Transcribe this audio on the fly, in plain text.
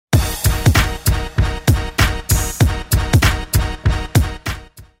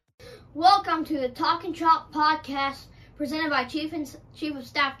welcome to the Talk and Chop podcast presented by Chief of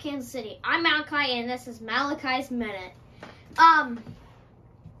Staff Kansas City. I'm Malachi, and this is Malachi's Minute.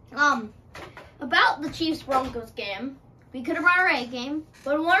 About the Chiefs-Broncos game, we could have brought our A game,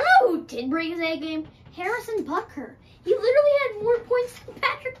 but want to know who did bring his A game? Harrison Butker. He literally had more points than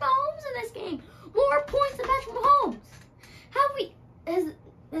Patrick Mahomes in this game. More points than Patrick Mahomes.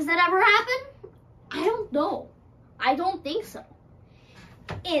 Has that ever happened? I don't know. I don't think so.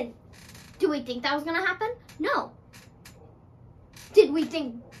 And do we think that was going to happen? No. Did we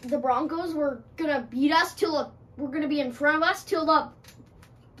think the Broncos were going to beat us we're going to be in front of us till the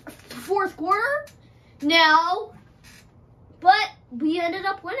fourth quarter? No. But we ended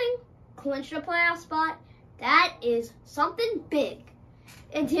up winning, clinched a playoff spot. That is something big.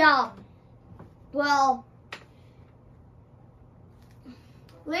 And Le'Veon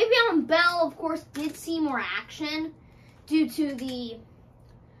Bell, of course, did see more action due to the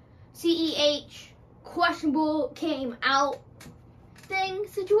CEH questionable came out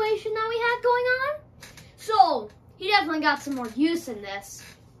situation that we had going on. So he definitely got some more use in this.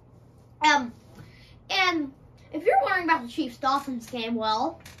 And if you're wondering about the Chiefs-Dolphins game,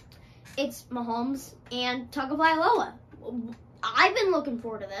 well, it's Mahomes and Tagovailoa. I've been looking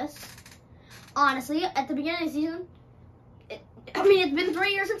forward to this. Honestly, at the beginning of the season, it's been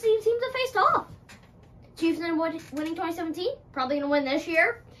 3 years since these teams have faced off. Chiefs ended up winning 2017, probably going to win this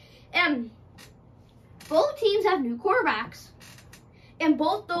year. And both teams have new quarterbacks. And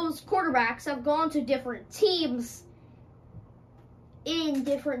both those quarterbacks have gone to different teams in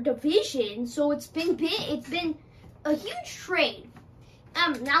different divisions. So it's been a huge trade.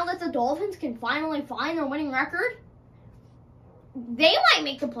 Now that the Dolphins can finally find their winning record, they might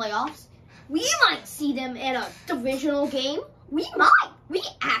make the playoffs. We might see them in a divisional game. We might. We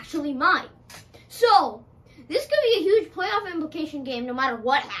actually might. So, this could be a huge playoff implication game no matter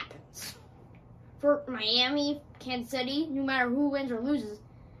what happens. For Miami, Kansas City, no matter who wins or loses,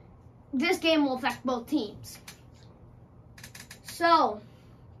 this game will affect both teams. So,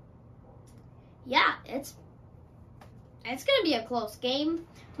 yeah, it's going to be a close game.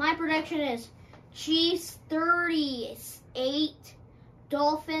 My prediction is Chiefs 38,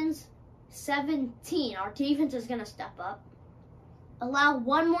 Dolphins 17. Our defense is going to step up. Allow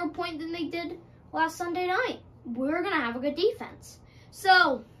one more point than they did last Sunday night. We're going to have a good defense.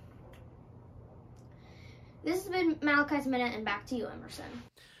 So, this has been Malachi's Minute, and back to you, Emerson.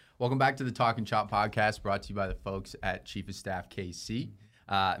 Welcome back to the Talk and Chop podcast, brought to you by the folks at Chief of Staff KC.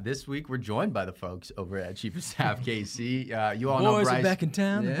 This week, we're joined by the folks over at Chief of Staff KC. You all know Bryce. Boys are back in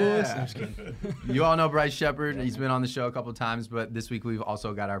town. Yeah. The boys. I'm just kidding. You all know Bryce Shepard. He's been on the show a couple of times, but this week we've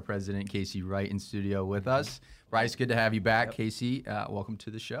also got our president, Casey Wright, in studio with us. Bryce, good to have you back. Yep. Casey, welcome to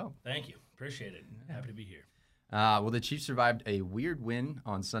the show. Thank you. Appreciate it. Happy to be here. Well, the Chiefs survived a weird win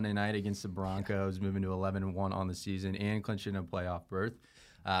on Sunday night against the Broncos, moving to 11-1 on the season and clinching a playoff berth.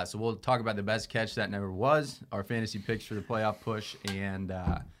 So we'll talk about the best catch that never was, our fantasy picks for the playoff push, and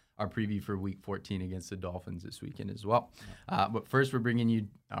our preview for Week 14 against the Dolphins this weekend as well. But first, we're bringing you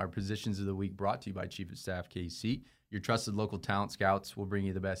our positions of the week, brought to you by Chief of Staff KC. Your trusted local talent scouts will bring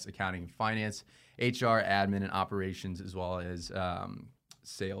you the best accounting and finance, HR, admin, and operations, as well as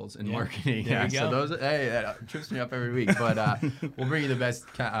sales and marketing. There you go. So that trips me up every week. But we'll bring you the best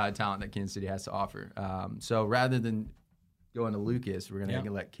talent that Kansas City has to offer. So rather than going to Lucas, we're going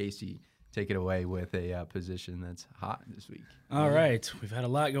to let Casey take it away with a position that's hot this week. All right. We've had a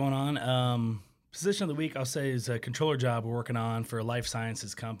lot going on. Position of the week, I'll say, is a controller job we're working on for a life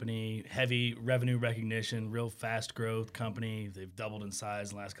sciences company. Heavy revenue recognition, real fast growth company. They've doubled in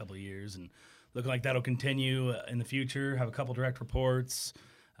size in the last couple of years and looking like that'll continue in the future. Have a couple direct reports.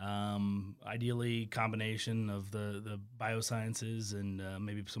 Ideally, combination of the biosciences and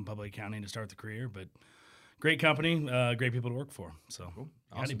maybe some public accounting to start the career. But great company, great people to work for. So, cool.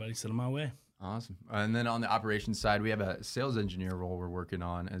 Awesome. Anybody, send them my way. Awesome. And then on the operations side, we have a sales engineer role we're working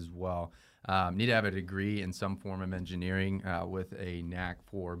on as well. Need to have a degree in some form of engineering with a knack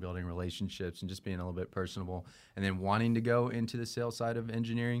for building relationships and just being a little bit personable, and then wanting to go into the sales side of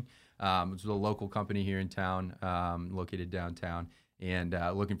engineering. It's a local company here in town, located downtown, and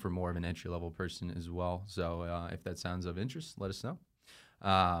looking for more of an entry-level person as well. So if that sounds of interest, let us know.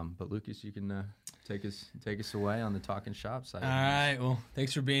 But Lucas, you can take us away on the talking shop side. All right. Well,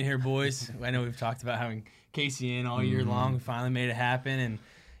 thanks for being here, boys. I know we've talked about having Casey in all year long. We finally made it happen,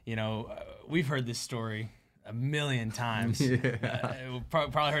 and we've heard this story a million times. We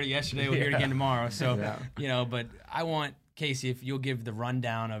probably heard it yesterday. We'll hear it again tomorrow. So but I want Casey, if you'll give the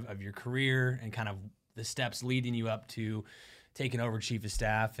rundown of your career and kind of the steps leading you up to taking over Chief of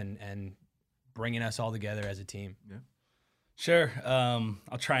Staff and bringing us all together as a team. Yeah. Sure.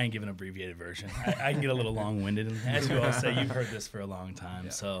 I'll try and give an abbreviated version. I can get a little long-winded. And as you all say, you've heard this for a long time. Yeah.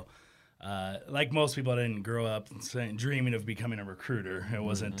 So, like most people, I didn't grow up dreaming of becoming a recruiter. It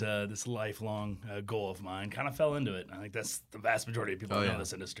wasn't this lifelong goal of mine. Kind of fell into it. I think that's the vast majority of people who know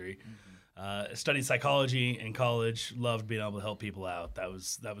this industry. Studied psychology in college. Loved being able to help people out. That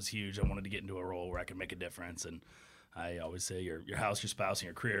was huge. I wanted to get into a role where I could make a difference. And I always say your house, your spouse, and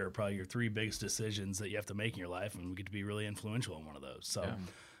your career are probably your three biggest decisions that you have to make in your life, and we get to be really influential in one of those. So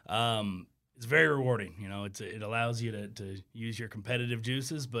it's very rewarding. You know, it allows you to use your competitive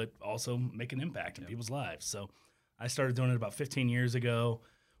juices, but also make an impact in people's lives. So I started doing it about 15 years ago,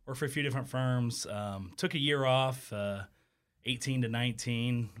 worked for a few different firms, took a year off, 18 to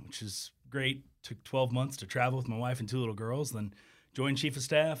 19, which is great. Took 12 months to travel with my wife and two little girls, then joined Chief of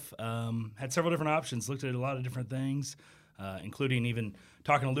Staff, had several different options, looked at a lot of different things, including even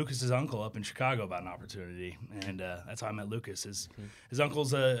talking to Lucas's uncle up in Chicago about an opportunity. And that's how I met Lucas. His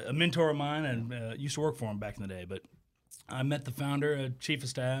uncle's a mentor of mine and used to work for him back in the day. But I met the founder, Chief of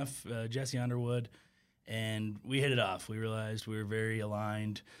Staff, Jesse Underwood, and we hit it off. We realized we were very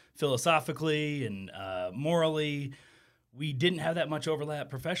aligned philosophically and morally. We didn't have that much overlap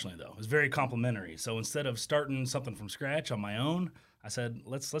professionally, though. It was very complementary. So instead of starting something from scratch on my own, I said,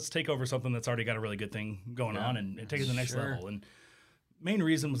 let's take over something that's already got a really good thing going on and take it to the next level. And main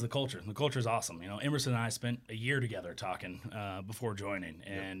reason was the culture. The culture is awesome. You know, Emerson and I spent a year together talking before joining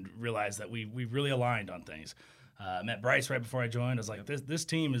and realized that we really aligned on things. I met Bryce right before I joined. I was like, this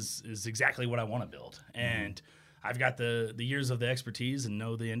team is exactly what I want to build. And I've got the years of the expertise and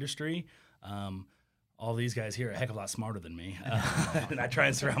know the industry. All these guys here are a heck of a lot smarter than me. And I try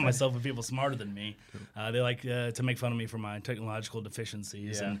and surround myself with people smarter than me. They like to make fun of me for my technological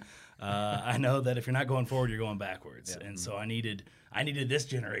deficiencies. Yeah. And I know that if you're not going forward, you're going backwards. Yeah. And so I needed this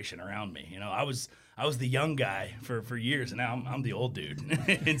generation around me. You know, I was the young guy for years, and now I'm the old dude.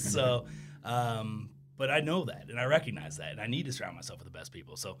 And so, but I know that, and I recognize that, and I need to surround myself with the best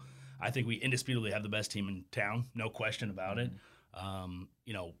people. So I think we indisputably have the best team in town, no question about it.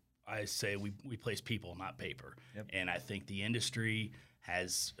 You know, I say we place people, not paper. Yep. And I think the industry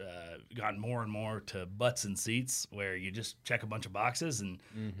has gotten more and more to butts and seats where you just check a bunch of boxes and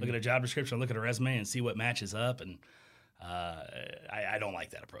look at a job description, look at a resume and see what matches up. And I don't like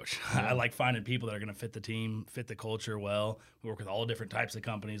that approach. Yeah. I like finding people that are going to fit the team, fit the culture well. We work with all different types of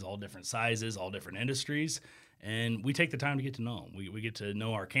companies, all different sizes, all different industries. And we take the time to get to know them. We get to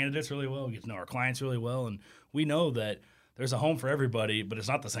know our candidates really well. We get to know our clients really well. And we know that there's a home for everybody, but it's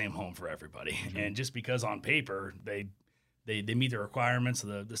not the same home for everybody. And just because on paper they meet the requirements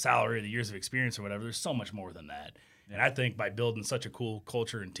of the salary, the years of experience or whatever, there's so much more than that. Yeah. And I think by building such a cool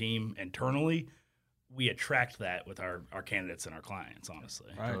culture and team internally, we attract that with our candidates and our clients,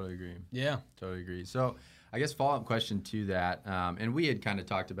 honestly. Right. Totally agree. Yeah. Totally agree. So I guess follow-up question to that, and we had kind of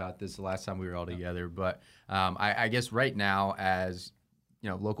talked about this the last time we were all together, but I guess right now as – you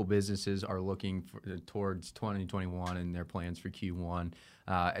know, local businesses are looking towards 2021 and their plans for Q1,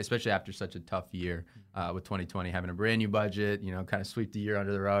 especially after such a tough year with 2020, having a brand new budget, you know, kind of sweep the year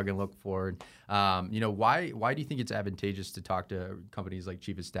under the rug and look forward. You know, why do you think it's advantageous to talk to companies like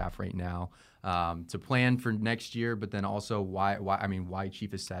Chief of Staff right now to plan for next year, but then also why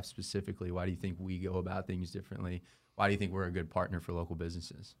Chief of Staff specifically? Why do you think we go about things differently? Why do you think we're a good partner for local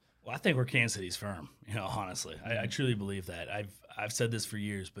businesses? Well, I think we're Kansas City's firm, you know, honestly. I truly believe that. I've said this for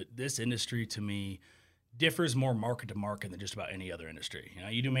years, but this industry to me differs more market to market than just about any other industry. You know,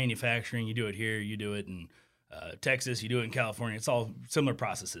 you do manufacturing, you do it here, you do it in Texas, you do it in California. It's all similar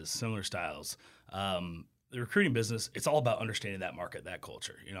processes, similar styles. The recruiting business, it's all about understanding that market, that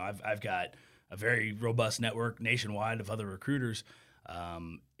culture. You know, I've got a very robust network nationwide of other recruiters,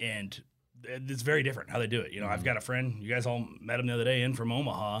 and it's very different how they do it. You know, I've got a friend, you guys all met him the other day, in from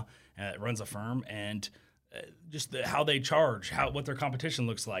Omaha, runs a firm, and just how they charge, what their competition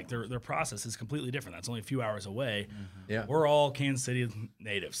looks like, their process is completely different. That's only a few hours away. Yeah. We're all Kansas City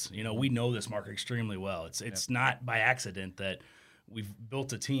natives. You know, we know this market extremely well. It's not by accident that we've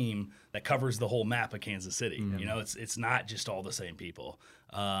built a team that covers the whole map of Kansas City. You know, it's not just all the same people.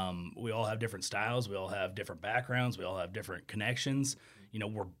 We all have different styles. We all have different backgrounds. We all have different connections. You know,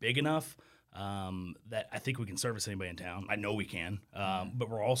 we're big enough that I think we can service anybody in town. I know we can, but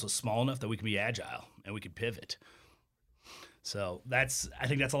we're also small enough that we can be agile and we can pivot. So I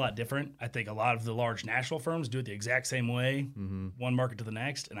think that's a lot different. I think a lot of the large national firms do it the exact same way, one market to the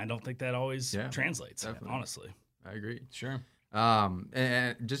next, and I don't think that always translates, honestly. I agree. Sure.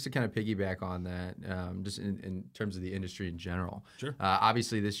 And just to kind of piggyback on that, just in terms of the industry in general. Sure.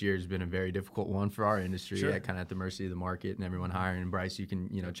 Obviously, this year has been a very difficult one for our industry. Sure. Kind of at the mercy of the market and everyone hiring. And Bryce, you can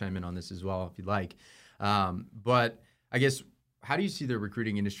chime in on this as well if you'd like. But I guess how do you see the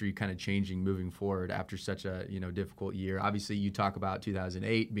recruiting industry kind of changing moving forward after such a difficult year? Obviously, you talk about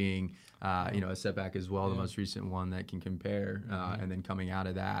 2008 being a setback as well, the most recent one that can compare, and then coming out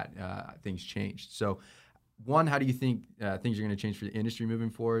of that, things changed. So, one, how do you think things are going to change for the industry moving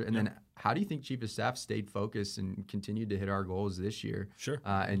forward? And then how do you think Chief of Staff stayed focused and continued to hit our goals this year? Sure.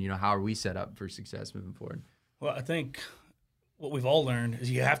 And how are we set up for success moving forward? Well, I think what we've all learned is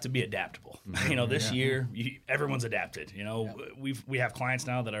you have to be adaptable. This year, everyone's adapted. We have clients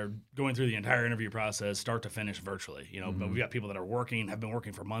now that are going through the entire interview process, start to finish, virtually. But we've got people that have been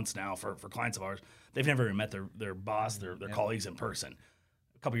working for months now for clients of ours. They've never even met their boss, their colleagues in person.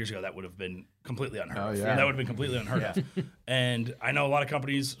 A couple years ago, that would have been completely unheard of. Yeah. That would have been completely unheard of. And I know a lot of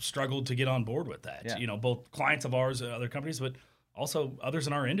companies struggled to get on board with that. Yeah. Both clients of ours and other companies, but also others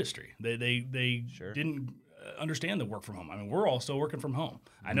in our industry. They didn't understand the work from home. I mean, we're all still working from home.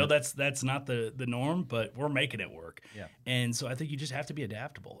 I know that's not the norm, but we're making it work. Yeah. And so I think you just have to be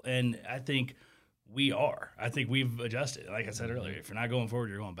adaptable. And I think we are. I think we've adjusted. Like I said earlier, if you're not going forward,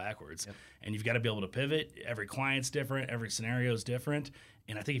 you're going backwards. Yep. And you've got to be able to pivot. Every client's different. Every scenario is different.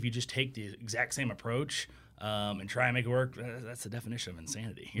 And I think if you just take the exact same approach and try and make it work, that's the definition of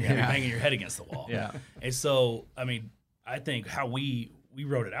insanity. You're going to be banging your head against the wall. Yeah. And so, I mean, I think how we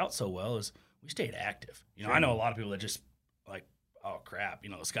wrote it out so well is we stayed active. I know a lot of people that just like, oh crap,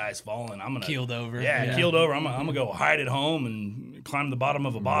 the sky's falling. I'm gonna Keeled over. Yeah, keeled over. I'm gonna go hide at home and climb the bottom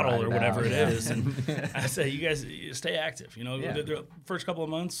of a bottle or whatever it is. And I say, you guys stay active. The first couple of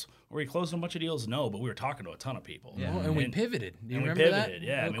months, were we closing a bunch of deals? No, but we were talking to a ton of people. Yeah. And we pivoted. Do you and remember we pivoted. that?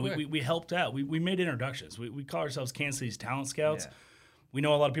 Yeah, Real quick. we helped out. We made introductions. We call ourselves Kansas City's Talent Scouts. Yeah. We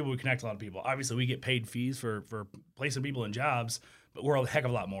know a lot of people. We connect a lot of people. Obviously, we get paid fees for placing people in jobs, but we're a heck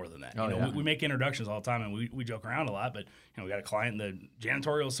of a lot more than that. We make introductions all the time, and we joke around a lot. But we got a client in the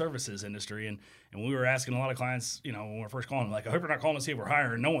janitorial services industry, and we were asking a lot of clients, when we were first calling, like, I hope you're not calling to see if we're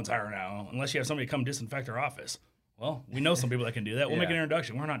hiring. No one's hiring now, unless you have somebody come disinfect our office. Well, we know some people that can do that. We'll make an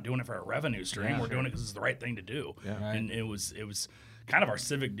introduction. We're not doing it for a revenue stream. We're doing it because it's the right thing to do. Yeah. Right. And it was kind of our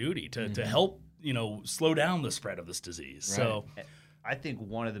civic duty to help slow down the spread of this disease. Right. So. I think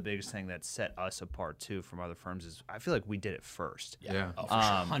one of the biggest thing that set us apart too from other firms is I feel like we did it first. Yeah. Oh, for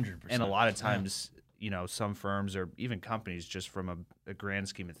sure. 100%. And a lot of times, some firms or even companies, just from a grand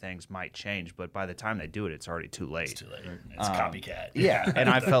scheme of things, might change. But by the time they do it, it's already too late. It's too late. It's a copycat. Yeah, and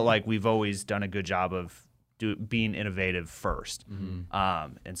I felt like we've always done a good job of being innovative first.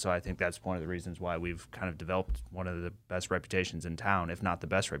 And so I think that's one of the reasons why we've kind of developed one of the best reputations in town, if not the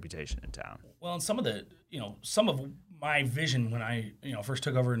best reputation in town. Well, and some of my vision when I first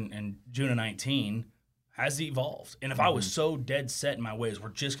took over in June of 19 has evolved. And if I was so dead set in my ways, we're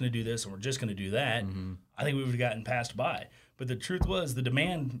just going to do this and we're just going to do that, I think we would have gotten passed by. But the truth was the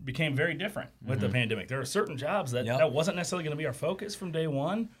demand became very different with the pandemic. There are certain jobs that wasn't necessarily going to be our focus from day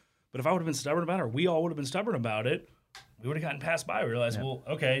one. But if I would have been stubborn about it, or we all would have been stubborn about it, we would have gotten passed by. We realized, well,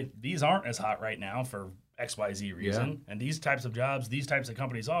 okay, these aren't as hot right now for XYZ reason. And these types of jobs, these types of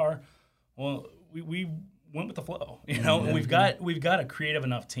companies are. Well, we went with the flow, and we've got a creative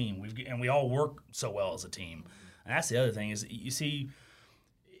enough team. And we all work so well as a team. And that's the other thing is you see,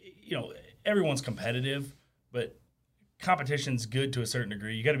 everyone's competitive, but competition's good to a certain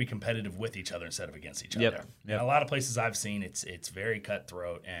degree. You got to be competitive with each other instead of against each other. And a lot of places I've seen, it's very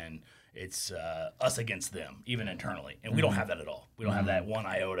cutthroat and it's us against them, even internally. And we don't have that at all. We don't have that one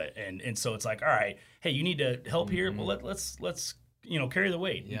iota. And so it's like, all right, hey, you need to help here. Well, let's carry the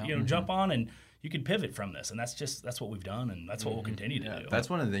weight. Yeah. Jump on and you can pivot from this. And that's what we've done, and that's what we'll continue to do.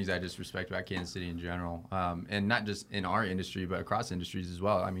 That's one of the things I just respect about Kansas City in general, and not just in our industry, but across industries as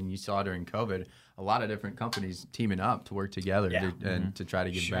well. I mean, you saw during COVID a lot of different companies teaming up to work together to try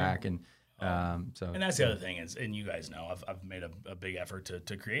to give back. And and that's the other thing is, and you guys know, I've made a big effort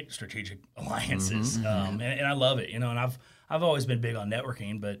to create strategic alliances, and I love it. And I've always been big on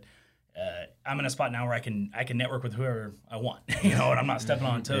networking, but I'm in a spot now where I can network with whoever I want, and I'm not stepping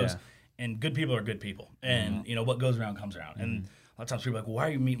on toes. Yeah. And good people are good people, and what goes around comes around. And a lot of times people are like, well, why are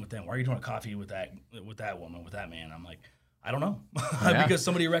you meeting with them? Why are you doing a coffee with that woman, with that man? I'm like, I don't know, because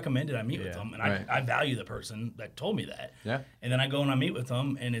somebody recommended I meet with them, and I value the person that told me that. Yeah. And then I go and I meet with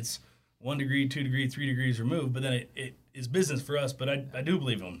them, and it's 1 degree, 2 degree, 3 degrees removed. But then it is business for us. But I do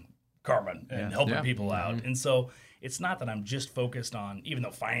believe in karma and helping people out. And so it's not that I'm just focused on, even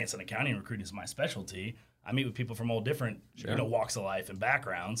though finance and accounting recruiting is my specialty, I meet with people from all different walks of life and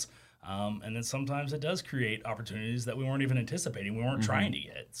backgrounds. And then sometimes it does create opportunities that we weren't even anticipating. We weren't trying to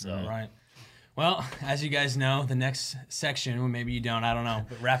get. So Right. Well, as you guys know, the next section, well, maybe you don't, I don't know,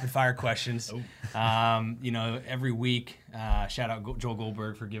 but rapid fire questions. You know, every week, shout out Joel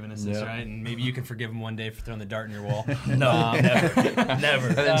Goldberg for giving us this, Yep. right? And maybe you can forgive him one day for throwing the dart in your wall. No, never.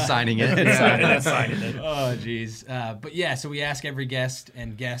 And then signing it. Signing it. Oh, geez. But yeah, so we ask every guest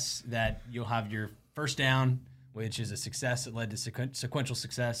and guess that you'll have your first down, which is a success that led to sequential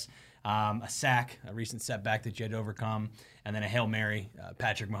success, a sack, a recent setback that you had to overcome, and then a Hail Mary,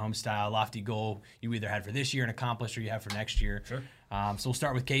 Patrick Mahomes style, lofty goal you either had for this year and accomplished or you have for next year. Sure. So we'll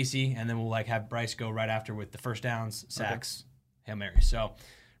start with Casey, and then we'll have Bryce go right after with the first downs, sacks, Hail Mary. So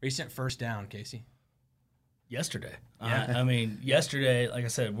recent first down, Casey. Yesterday. Yeah. I mean, yesterday, like I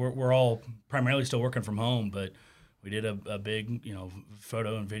said, we're all primarily still working from home, but we did a big,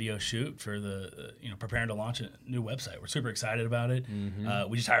 photo and video shoot for the, preparing to launch a new website. We're super excited about it.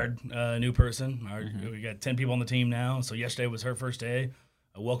 We just hired a new person. We got 10 people on the team now. So yesterday was her first day.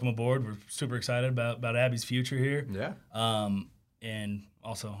 Welcome aboard. We're super excited about Abby's future here. Yeah. And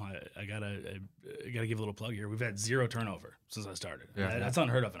also, I gotta give a little plug here. We've had 0 turnover since I started. Yeah. That's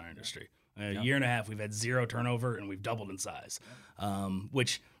unheard of in our industry. A year and a half, we've had 0 turnover, and we've doubled in size.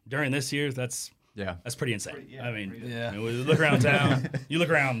 Which during this year, that's pretty insane. I mean, we look around town, you look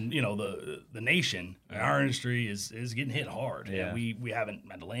around, the nation, our industry is getting hit hard. Yeah. We haven't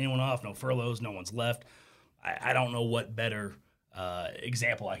had to lay anyone off, no furloughs, no one's left. I don't know what better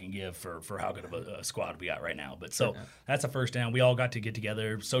example I can give for how good of a squad we got right now. But so that's a first down. We all got to get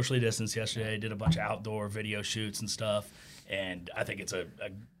together, socially distanced yesterday, did a bunch of outdoor video shoots and stuff. And I think it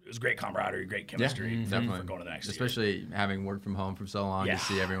was great camaraderie, great chemistry for going to the next year. Especially having worked from home for so long to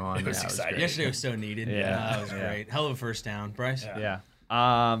see everyone. It was exciting. Yesterday was so needed. Yeah. That was great. Hell of a first down. Bryce?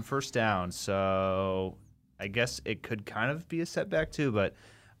 Yeah. First down. So I guess it could kind of be a setback too, but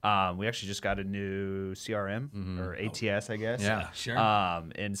we actually just got a new CRM or ATS, I guess. Yeah. Sure.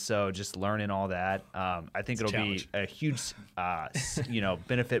 And so just learning all that, I think it'll be a huge,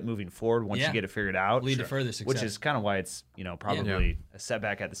 benefit moving forward once you get it figured out. Lead to further success. Which is kind of why it's, probably a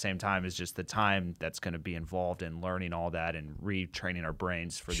setback at the same time is just the time that's going to be involved in learning all that and retraining our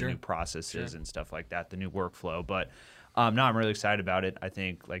brains for the new processes and stuff like that, the new workflow. But no, I'm really excited about it. I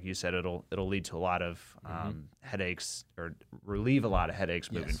think, like you said, it'll lead to a lot of headaches or relieve a lot of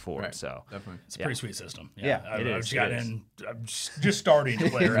headaches moving forward. Right. So definitely. It's a pretty sweet system. Yeah, I've it is. just got in. I'm just starting to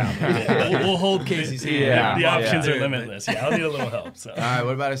play around with it. We'll hold Casey's hand. Yeah. The options are limitless. Yeah, I'll need a little help. So All right,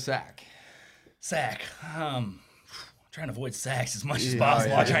 what about a sack? sack. Trying to avoid sacks as much as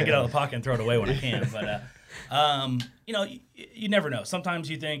possible. I'll try and get out of the pocket and throw it away when I can. But you never know. Sometimes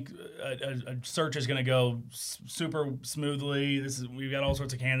you think a search is going to go super smoothly. We've got all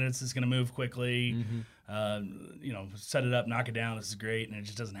sorts of candidates. It's going to move quickly. Set it up, knock it down. This is great, and it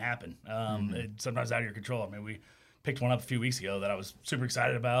just doesn't happen. It's sometimes out of your control. I mean, we picked one up a few weeks ago that I was super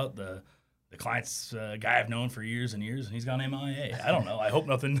excited about. The client's a guy I've known for years and years, and he's gone MIA. I don't know. I hope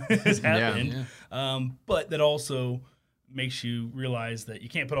nothing has happened. But that also makes you realize that you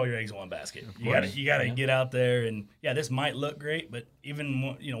can't put all your eggs in one basket. You gotta get out there, and this might look great, but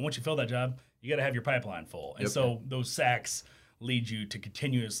even once you fill that job, you gotta have your pipeline full. And so those sacks lead you to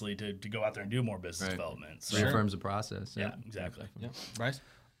continuously to go out there and do more business development. So, Reaffirms the process. yeah, exactly. Yep. Bryce?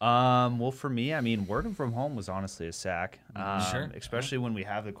 Well, for me, I mean, working from home was honestly a sack. Especially when we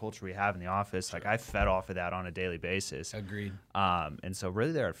have the culture we have in the office. Like, I fed off of that on a daily basis. Agreed. And so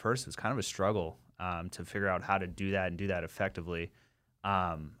really there at first, it was kind of a struggle to figure out how to do that and do that effectively.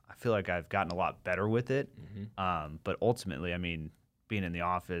 I feel like I've gotten a lot better with it. But ultimately, I mean, being in the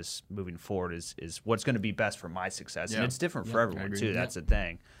office moving forward is what's going to be best for my success. And it's different for everyone, too. That's the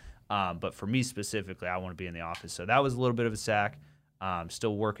thing. But for me specifically, I want to be in the office. So that was a little bit of a sack.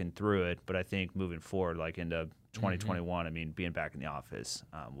 Still working through it, but I think moving forward, like into 2021, I mean, being back in the office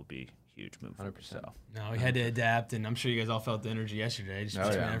will be huge move. 100%. So. No, we had to adapt, and I'm sure you guys all felt the energy yesterday, just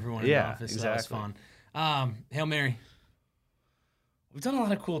between everyone in the office. Exactly. So that was fun. Hail Mary. We've done a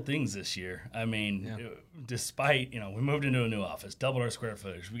lot of cool things this year. I mean, despite, we moved into a new office, doubled our square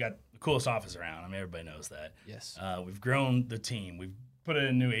footage. We got the coolest office around. I mean, everybody knows that. Yes. We've grown the team. We've put in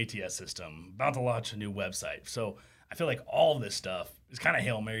a new ATS system, about to launch a new website. So I feel like all of this stuff is kind of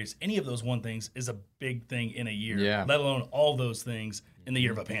Hail Marys. Any of those one things is a big thing in a year, let alone all those things in the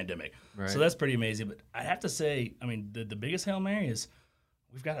year of a pandemic. Right. So that's pretty amazing. But I have to say, I mean, the biggest Hail Mary is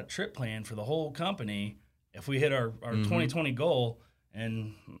we've got a trip plan for the whole company. If we hit our 2020 goal,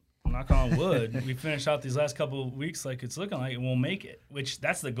 and knock on wood, we finish out these last couple of weeks like it's looking like, and we'll make it, which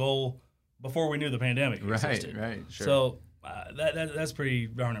that's the goal before we knew the pandemic existed. Right, sure. So that's pretty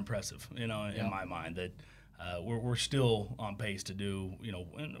darn impressive, in my mind, that we're still on pace to do,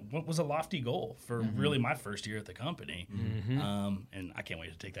 what was a lofty goal for really my first year at the company. And I can't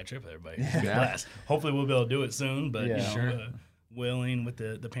wait to take that trip with everybody. It's a good blast. Hopefully we'll be able to do it soon, but willing with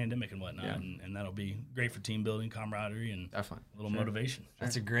the pandemic and whatnot, and that'll be great for team building, camaraderie, and Definitely. a little motivation.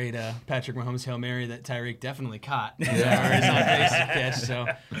 That's a great Patrick Mahomes Hail Mary that Tyreek definitely caught. Or is on base to catch. So,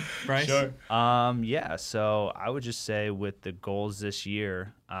 Bryce? Sure. So I would just say with the goals this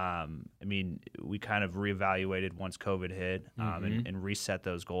year, we kind of reevaluated once COVID hit and reset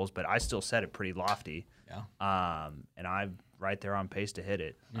those goals, but I still set it pretty lofty. Yeah. And I'm right there on pace to hit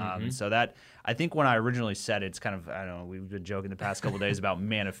it. So that, I think when I originally said it, it's kind of, I don't know, we've been joking the past couple of days about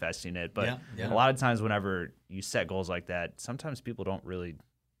manifesting it, but a lot of times whenever you set goals like that, sometimes people don't really,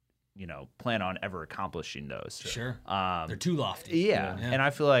 plan on ever accomplishing those. Sure. They're too lofty. Yeah. And I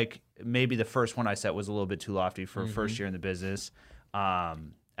feel like maybe the first one I set was a little bit too lofty for first year in the business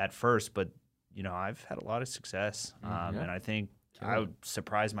at first, but, I've had a lot of success. And I think I would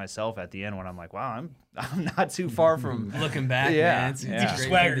surprise myself at the end when I'm like, wow, I'm not too far from looking back. Yeah, Man, it's Keep your great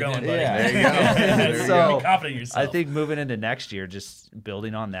swagger to going, do. buddy. Yeah, there you go. So, be confident in yourself. I think moving into next year, just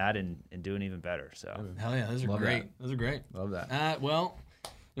building on that and doing even better. So Hell yeah, those are Love great. that. Those are great. Love that. Well,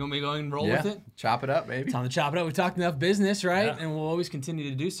 you want me to go ahead and roll with it? Chop it up, baby. Time to chop it up. We talked enough business, right? Yeah. And we'll always continue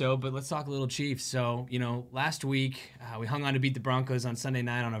to do so. But let's talk a little Chiefs. So, last week we hung on to beat the Broncos on Sunday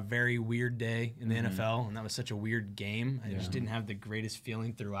night on a very weird day in the NFL, and that was such a weird game. I just didn't have the greatest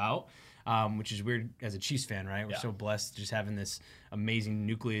feeling throughout, which is weird as a Chiefs fan, right? We're so blessed just having this amazing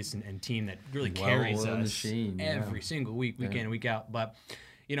nucleus and team that really carries us Well-oiled machine, every single week, week in and week out. But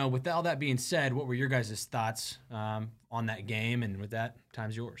with all that being said, what were your guys' thoughts on that game? And with that,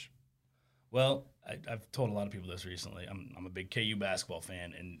 time's yours. Well, I've told a lot of people this recently. I'm a big KU basketball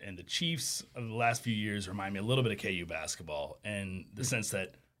fan, and the Chiefs of the last few years remind me a little bit of KU basketball in the sense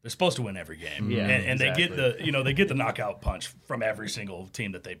that they're supposed to win every game, and they get they get the knockout punch from every single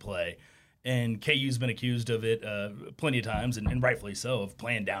team that they play. And KU's been accused of it plenty of times, and rightfully so, of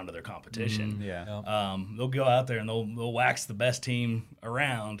playing down to their competition. They'll go out there and they'll wax the best team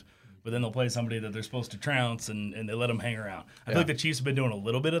around, but then they'll play somebody that they're supposed to trounce, and they let them hang around. I feel like the Chiefs have been doing a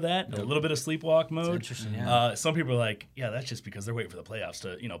little bit of that, a little bit of sleepwalk mode. Interesting, yeah. Some people are like, yeah, that's just because they're waiting for the playoffs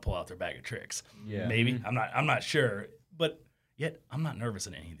to pull out their bag of tricks. Yeah. Maybe I'm not sure, but yet I'm not nervous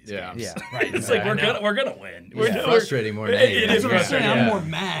in any of these games. Yeah. Right. It's like we're gonna win. It's frustrating more than It anything. is frustrating. I'm more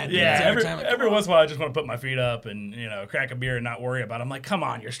mad. Yeah, Every every once in a while I just want to put my feet up and crack a beer and not worry about it. I'm like, come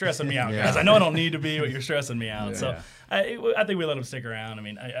on, you're stressing me out, guys. I know I don't need to be, but you're stressing me out. So I think we let him stick around. I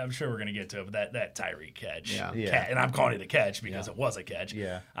mean, I'm sure we're gonna get to it, but that Tyreek catch, and I'm calling it a catch because it was a catch.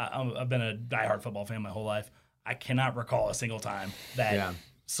 Yeah. I've been a diehard football fan my whole life. I cannot recall a single time that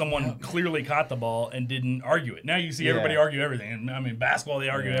someone clearly caught the ball and didn't argue it. Now you see everybody argue everything. And I mean, basketball, they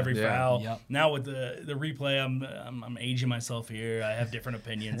argue every foul. Yep. Now with the replay, I'm aging myself here. I have different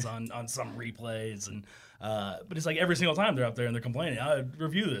opinions on some replays, and but it's like every single time they're up there and they're complaining. I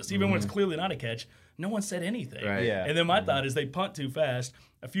review this, even when it's clearly not a catch. No one said anything. Right. Yeah. And then my thought is they punt too fast.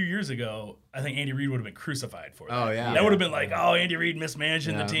 A few years ago, I think Andy Reid would have been crucified for that. Oh, yeah. That would have been like, oh, Andy Reid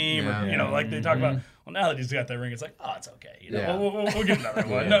mismanaging the team, or like they talk about. Well, now that he's got that ring, it's like, oh, it's okay. We'll get another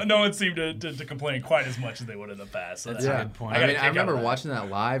one. No one seemed to complain quite as much as they would in the past. So That's a good point. I remember watching that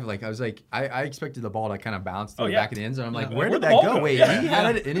live. Like I was like, I expected the ball to kind of bounce through the back of the end zone. I'm like, where did Where'd the that ball go? go? Wait, Yeah. he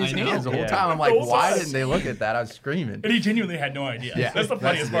had it in his hands the whole time. I'm like, why didn't they look at that? I was screaming. And he genuinely had no idea. Yeah. That's the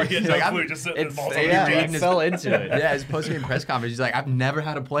funniest part. He had He's no like, clue, just sitting in the ball. He fell into it. Yeah, his post-game press conference, he's like, I've never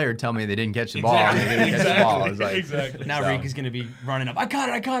had a player tell me they didn't catch the ball. And they didn't catch the ball. I was like, Exactly. Now Reek is going to be running up. I caught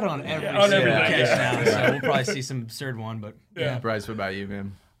it on every on single everything. catch now. So we'll probably see some absurd one, but Bryce, what about you,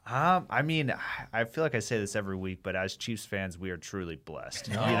 man? I mean, I feel like I say this every week, but as Chiefs fans, we are truly blessed.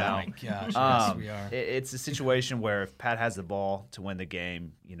 Oh my gosh, yes, we are. It's a situation where if Pat has the ball to win the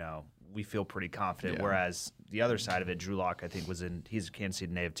game, we feel pretty confident. Yeah. Whereas the other side of it, Drew Lock, I think he's a Kansas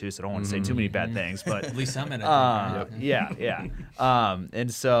City native too, so I don't want to say too many bad things. But At least I'm in it. yeah.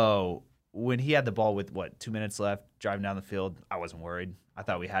 And so when he had the ball with 2 minutes left, driving down the field, I wasn't worried. I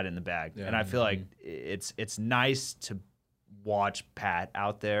thought we had it in the bag, and I feel like it's nice to watch Pat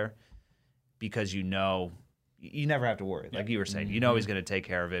out there because you never have to worry. Like you were saying, he's going to take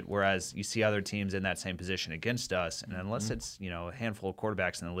care of it. Whereas you see other teams in that same position against us, and unless it's a handful of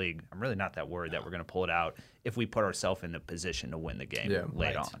quarterbacks in the league, I'm really not that worried that we're going to pull it out if we put ourselves in the position to win the game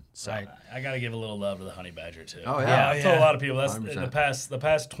late on. So I got to give a little love to the Honey Badger too. Oh, yeah. I've told a lot of people that's 100%. the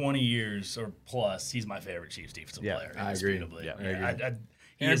past 20 years or plus. He's my favorite Chiefs defensive player. I agree. Indisputably. Yeah, I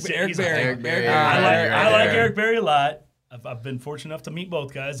agree. Eric Berry. Eric Berry. I like Eric Berry a lot. I've been fortunate enough to meet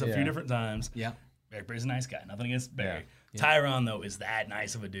both guys a few different times. Yeah. Eric Berry's a nice guy. Nothing against Berry. Tyron, though, is that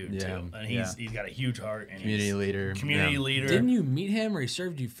nice of a dude, Yeah. too. And he's got a huge heart. And Community leader. Community Yeah. leader. Didn't you meet him, or he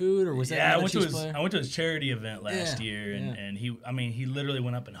served you food, or was that? Yeah, I another went to Chiefs his player? I went to his charity event last Yeah, year, and he literally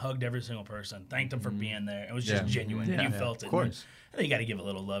went up and hugged every single person, thanked them for being there. It was just Yeah. genuine. Yeah. You Yeah. felt it. Of course. I think you got to give a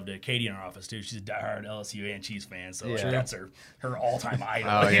little love to Katie in our office too. She's a diehard LSU and Chiefs fan, so Yeah. that's her all-time idol.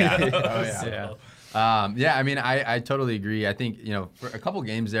 Oh, yeah. you know? Oh, yeah. So, Yeah, I mean, I totally agree. I think, for a couple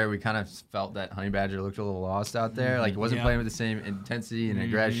games there, we kind of felt that Honey Badger looked a little lost out there. Like, he wasn't Yeah. playing with the same intensity and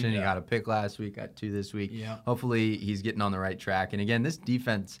aggression. He Yeah. got a pick last week, got 2 this week. Yeah. Hopefully, he's getting on the right track. And again, this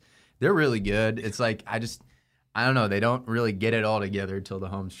defense, they're really good. It's like, I don't know. They don't really get it all together till the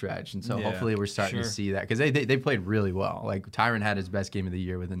home stretch. And so Yeah. hopefully we're starting to Sure. see that. Because they played really well. Like, Tyron had his best game of the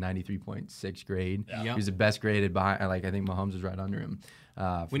year with a 93.6 grade. Yeah. He was the best graded behind. Like, I think Mahomes was right under him.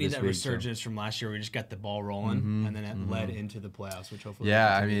 We need this that week, so. resurgence from last year. We just got the ball rolling, and then it led into the playoffs, which hopefully.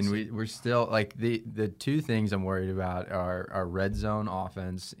 Yeah, I continues. mean, we're still like the 2 things I'm worried about are our red zone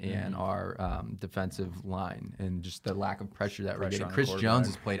offense and our defensive line, and just the lack of pressure that we're Pressure getting. on the Chris quarterback. Jones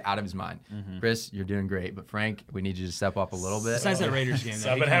has played out of his mind. Chris, you're doing great, but Frank, we need you to step up a little bit. Besides that Raiders game, So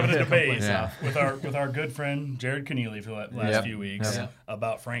though, I've he been kinda having a took couple debate plays Yeah. off. with our good friend Jared Keneally for the last Yep. few weeks Yep.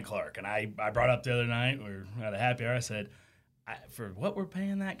 about Frank Clark, and I brought up the other night we were at a happy hour. I said, for what we're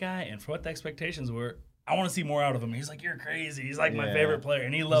paying that guy and for what the expectations were, I want to see more out of him. He's like, you're crazy. He's like my Yeah. favorite player,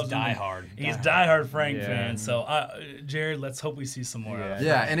 and he loves him. diehard. He's Diehard. diehard Frank Yeah. fan. So Jared, let's hope we see some more out of him.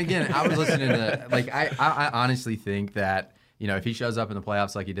 Yeah, and again, I was listening to like I honestly think that if he shows up in the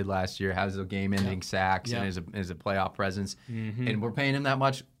playoffs like he did last year, has a game-ending sacks Yeah. and is a playoff presence, and we're paying him that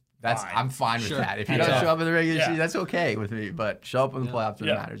much. Fine. I'm fine Sure. with that. If he Hands doesn't off. show up in the regular Yeah. season, that's okay with me. But show up in the playoffs when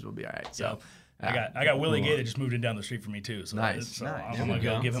it Yeah. matters, we'll be all right. So. I got Willie Gay that just moved in down the street from me too. So Nice. so Nice. I'm There gonna we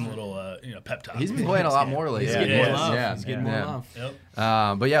go go. give him a little pep talk. He's been playing a lot more lately. He's Yeah. getting Yeah. more love. Yeah. He's getting more Yeah. love.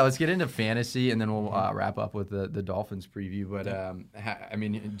 Yep. But yeah, let's get into fantasy, and then we'll wrap up with the Dolphins preview. But I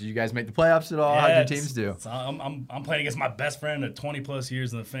mean, did you guys make the playoffs at all? How'd your teams do? So I'm playing against my best friend of 20+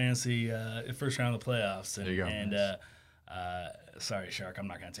 years in the fantasy first round of the playoffs. And, There you go. And sorry, Shark, I'm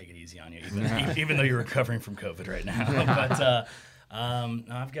not going to take it easy on you, even though you're recovering from COVID right now. But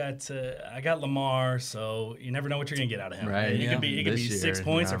I got Lamar, so you never know what you're going to get out of him. Right, It yeah. could be This 6 year,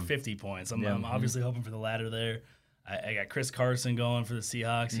 points or yeah. 50 points. I'm obviously hoping for the latter there. I got Chris Carson going for the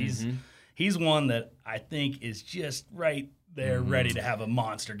Seahawks. He's one that I think is just right there, ready to have a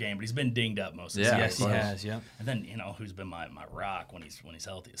monster game, but he's been dinged up most of the Yeah, season. Yes, he close. has. Yeah. And then who's been my rock when he's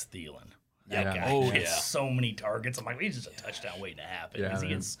healthy is Thielen. Yeah. That guy Oh, gets yeah. so many targets. I'm like, he's just a touchdown waiting to happen. Yeah, 'Cause he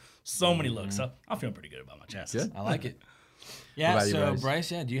man. gets so many looks. So I'm feeling pretty good about my chances. Good. I like it. Yeah. about you, So Bryce?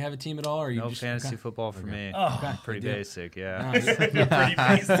 Bryce, do you have a team at all, or are you No just fantasy okay. football for me. Oh, Pretty good deal. basic, yeah. Nice. you're pretty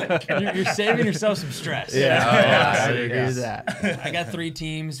basic. You're saving yourself some stress. I would agree Yes. with that. I got 3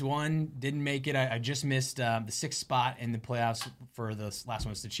 teams. One didn't make it. I just missed the 6th spot in the playoffs for the last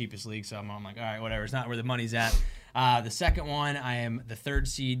one. Was the cheapest league, so I'm like, all right, whatever. It's not where the money's at. The second one, I am the 3rd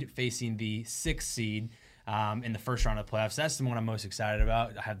seed facing the 6th seed in the first round of the playoffs. That's the one I'm most excited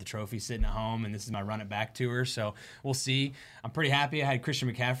about. I have the trophy sitting at home, and this is my run it back tour, so we'll see. I'm pretty happy. I had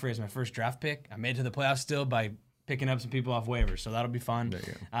Christian McCaffrey as my first draft pick. I made it to the playoffs still by picking up some people off waivers, so that'll be fun. There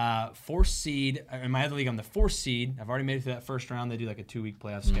you 4th seed in my other league. I'm the 4th seed. I've already made it through that first round. They do like a 2-week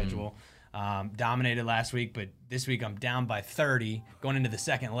playoff schedule. Dominated last week, but this week I'm down by 30 going into the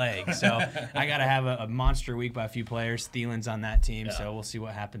second leg. So I got to have a monster week by a few players. Thielen's on that team, so we'll see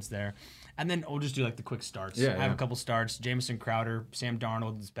what happens there. And then we'll just do like the quick starts. Yeah, I have yeah. a couple starts. Jamison Crowder, Sam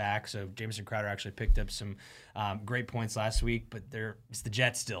Darnold is back. So Jamison Crowder actually picked up some great points last week, but it's the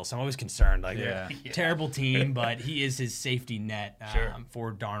Jets still. So I'm always concerned. Like, they're a terrible team, but he is his safety net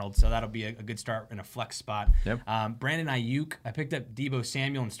for Darnold. So that'll be a good start in a flex spot. Yep. Brandon Ayuk, I picked up Deebo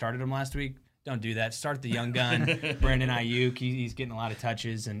Samuel and started him last week. Don't do that. Start the young gun, Brandon Ayuk. He's getting a lot of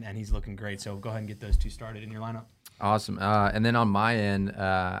touches, and he's looking great. So go ahead and get those 2 started in your lineup. Awesome. And then on my end,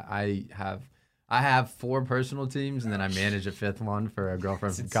 I have 4 personal teams, and then I manage a 5th one for a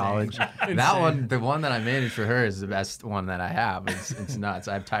girlfriend from college. That one, the one that I manage for her, is the best one that I have. It's nuts.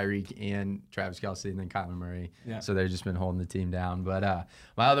 I have Tyreek and Travis Kelce, and then Kyler Murray. Yeah. So they've just been holding the team down. But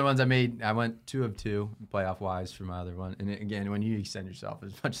my other ones, I went 2 of 2 playoff wise for my other one. And again, when you extend yourself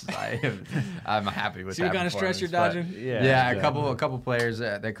as much as I am, I'm happy with See that. what kind of stress you're performance. But, dodging? Yeah, a exactly. couple players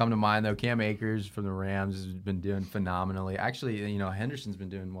that come to mind though. Cam Akers from the Rams has been doing phenomenally. Actually, Henderson's been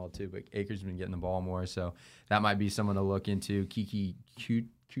doing well too, but Akers has been getting the ball more, so that might be someone to look into. Kiki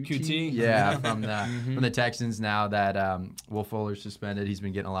QT? Yeah, from the Texans. Now that Will Fuller's suspended, he's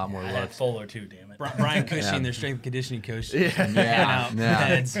been getting a lot more I had looks. Fuller too, damn it. Brian Cushing, their strength and conditioning coach. Yeah.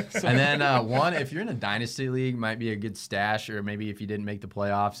 Heads. And then one, if you're in a dynasty league, might be a good stash, or maybe if you didn't make the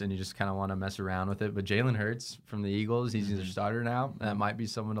playoffs and you just kind of want to mess around with it. But Jalen Hurts from the Eagles, he's their starter now. That might be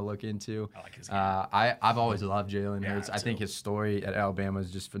someone to look into. I like his game. I've always loved Jalen Hurts. Yeah, I think too. his story at Alabama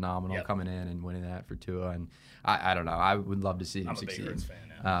is just phenomenal, Yep. coming in and winning that for Tua. And I don't know. I would love to see him I'm a big succeed. Hurts fan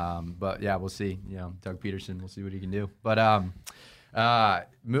now. But yeah, we'll see. Doug Peterson, we'll see what he can do. But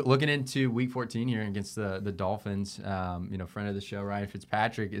looking into Week 14 here against the Dolphins, friend of the show Ryan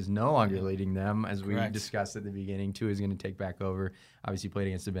Fitzpatrick is no longer leading them, as we Correct. discussed at the beginning. Tua is going to take back over. Obviously played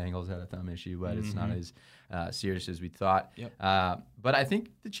against the Bengals, had a thumb issue, but it's not as serious as we thought. Yep. But I think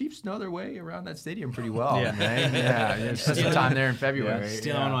the Chiefs know their way around that stadium pretty well. Yeah. Right? Yeah. Spent some time there in February.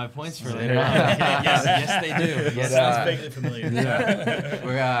 Stealing one of my points for later on. Yeah. yes, they do. Yes, Sounds vaguely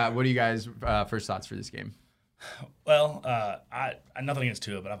familiar. What do you guys' first thoughts for this game? Well, I nothing against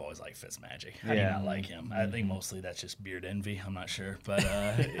Tua, but I've always liked Fitzmagic. How do you Yeah. not like him? I think mostly that's just beard envy. I'm not sure, but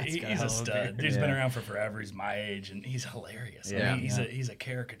he's hell a of a stud. beard. Dude's been Yeah. around for forever. He's my age, and he's hilarious. I Yeah. mean, he's a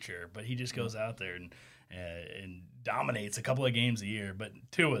caricature, but he just goes out there and dominates a couple of games a year. But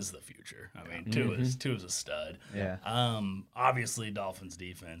Tua's the future. I mean, Tua's a stud. Yeah. Obviously, Dolphins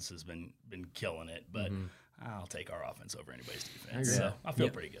defense has been killing it, but. I'll take our offense over anybody's defense, so I feel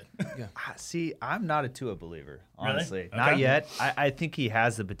pretty good. See, I'm not a Tua believer, Really? honestly. Okay. Not yet. I think he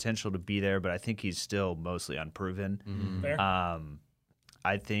has the potential to be there, but I think he's still mostly unproven. Fair.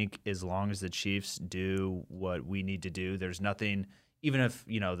 I think as long as the Chiefs do what we need to do, there's nothing. Even if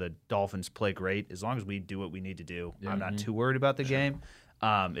the Dolphins play great, as long as we do what we need to do, I'm not too worried about the game.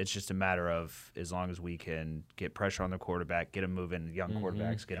 It's just a matter of as long as we can get pressure on the quarterback, get him moving, young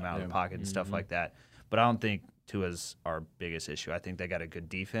quarterbacks, get him out of the pocket and stuff like that. But I don't think Tua's our biggest issue. I think they got a good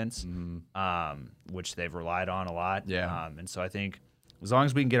defense, which they've relied on a lot. Yeah. And so I think as long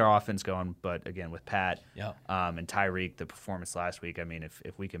as we can get our offense going, but again with Pat Yep. and Tyreek, the performance last week, I mean, if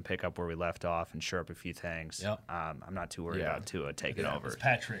we can pick up where we left off and shore up a few things, Yep. I'm not too worried Yeah. about Tua taking over. It's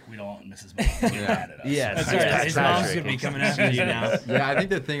Patrick. We don't want Mrs. Mahomes to get mad at us. Yeah, That's Yeah, right. His mom's Patrick. going to be coming after you now. Yeah, I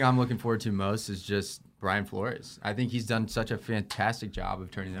think the thing I'm looking forward to most is just Brian Flores. I think he's done such a fantastic job of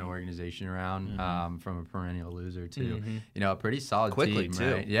turning that organization around from a perennial loser to a pretty solid Quickly, team,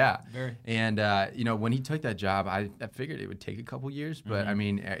 too. right? Yeah. Very. And when he took that job, I figured it would take a couple years, but I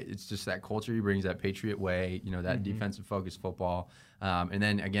mean, it's just that culture he brings, that Patriot way, that defensive focused football. And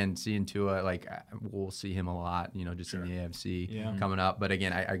then again, seeing Tua, we'll see him a lot, just in the AFC coming up. But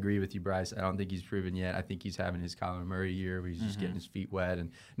again, I agree with you, Bryce. I don't think he's proven yet. I think he's having his Kyler Murray year where he's just getting his feet wet,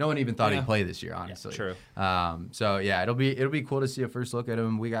 and no one even thought he'd play this year, honestly. True. So yeah, it'll be cool to see a first look at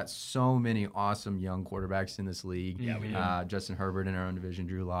him. We got so many awesome young quarterbacks in this league. Yeah, we do. Justin Herbert in our own division,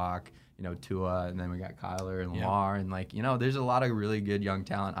 Drew Lock, Tua, and then we got Kyler and Lamar, and there's a lot of really good young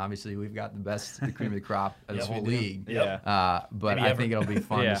talent. Obviously, we've got the cream of the crop of this whole league. Yep. But Maybe I ever. think it'll be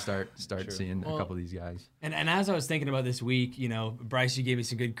fun Yeah. to start seeing a couple of these guys. And as I was thinking about this week, Bryce, you gave me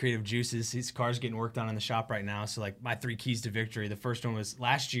some good creative juices. His car's getting worked on in the shop right now. So, my 3 keys to victory. The first one was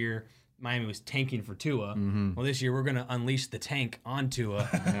last year, Miami was tanking for Tua. Well, this year we're going to unleash the tank on Tua.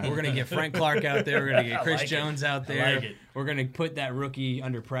 We're going to get Frank Clark out there. We're going to get Chris like it. Jones out I there. like it. We're going to put that rookie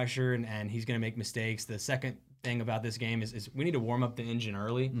under pressure, and he's going to make mistakes. The second thing about this game is we need to warm up the engine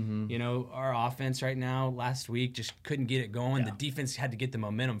early. Our offense right now, last week, just couldn't get it going. The defense had to get the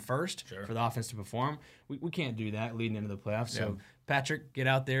momentum first for the offense to perform. We can't do that leading into the playoffs. So, Patrick, get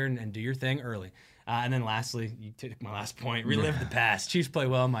out there and do your thing early. And then lastly, you took my last point, relive the past. Chiefs play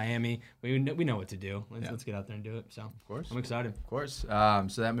well in Miami. We know what to do. Let's get out there and do it. So, of course. I'm excited. Of course.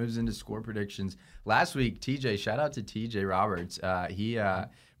 So that moves into score predictions. Last week, shout out to TJ Roberts. He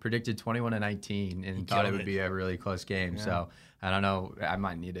predicted 21-19 and thought it would be a really close game. So I don't know. I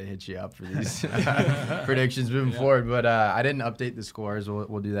might need to hit you up for these predictions moving forward. But I didn't update the scores.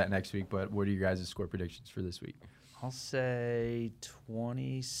 We'll do that next week. But what are you guys' score predictions for this week? I'll say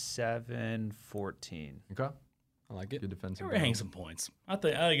 27-14. Okay. I like it. Good defensive. We're gonna hang some points. I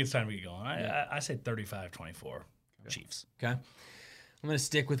think it's time to get going. I say 35-24 Chiefs. Okay. I'm going to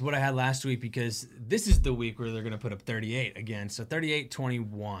stick with what I had last week because this is the week where they're going to put up 38 again. So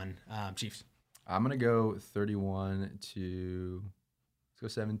 38-21 Chiefs. I'm going to go 31 to let's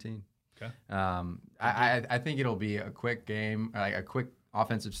go 17. Okay. I think it'll be a quick game, like a quick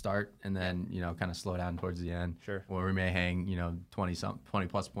offensive start, and then kind of slow down towards the end. Sure. Or we may hang 20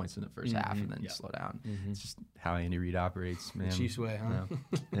 plus points in the first half and then slow down. It's just how Andy Reid operates, man. Chiefs way, huh?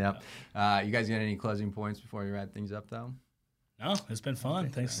 Yeah. You guys got any closing points before we wrap things up, though? No, it's been fun.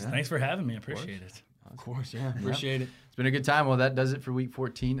 Thanks for having me. I appreciate it. Of course, yeah. Appreciate it. It's been a good time. Well, that does it for week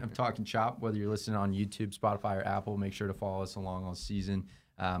 14 of Talking Chop. Whether you're listening on YouTube, Spotify, or Apple, make sure to follow us along all season.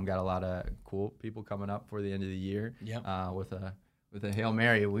 Got a lot of cool people coming up for the end of the year. Yep. With a Hail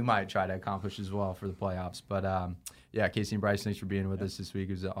Mary we might try to accomplish as well for the playoffs. But, yeah, Casey and Bryce, thanks for being with us this week.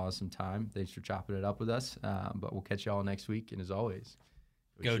 It was an awesome time. Thanks for chopping it up with us. But we'll catch you all next week. And as always,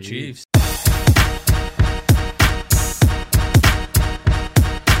 Go Chiefs.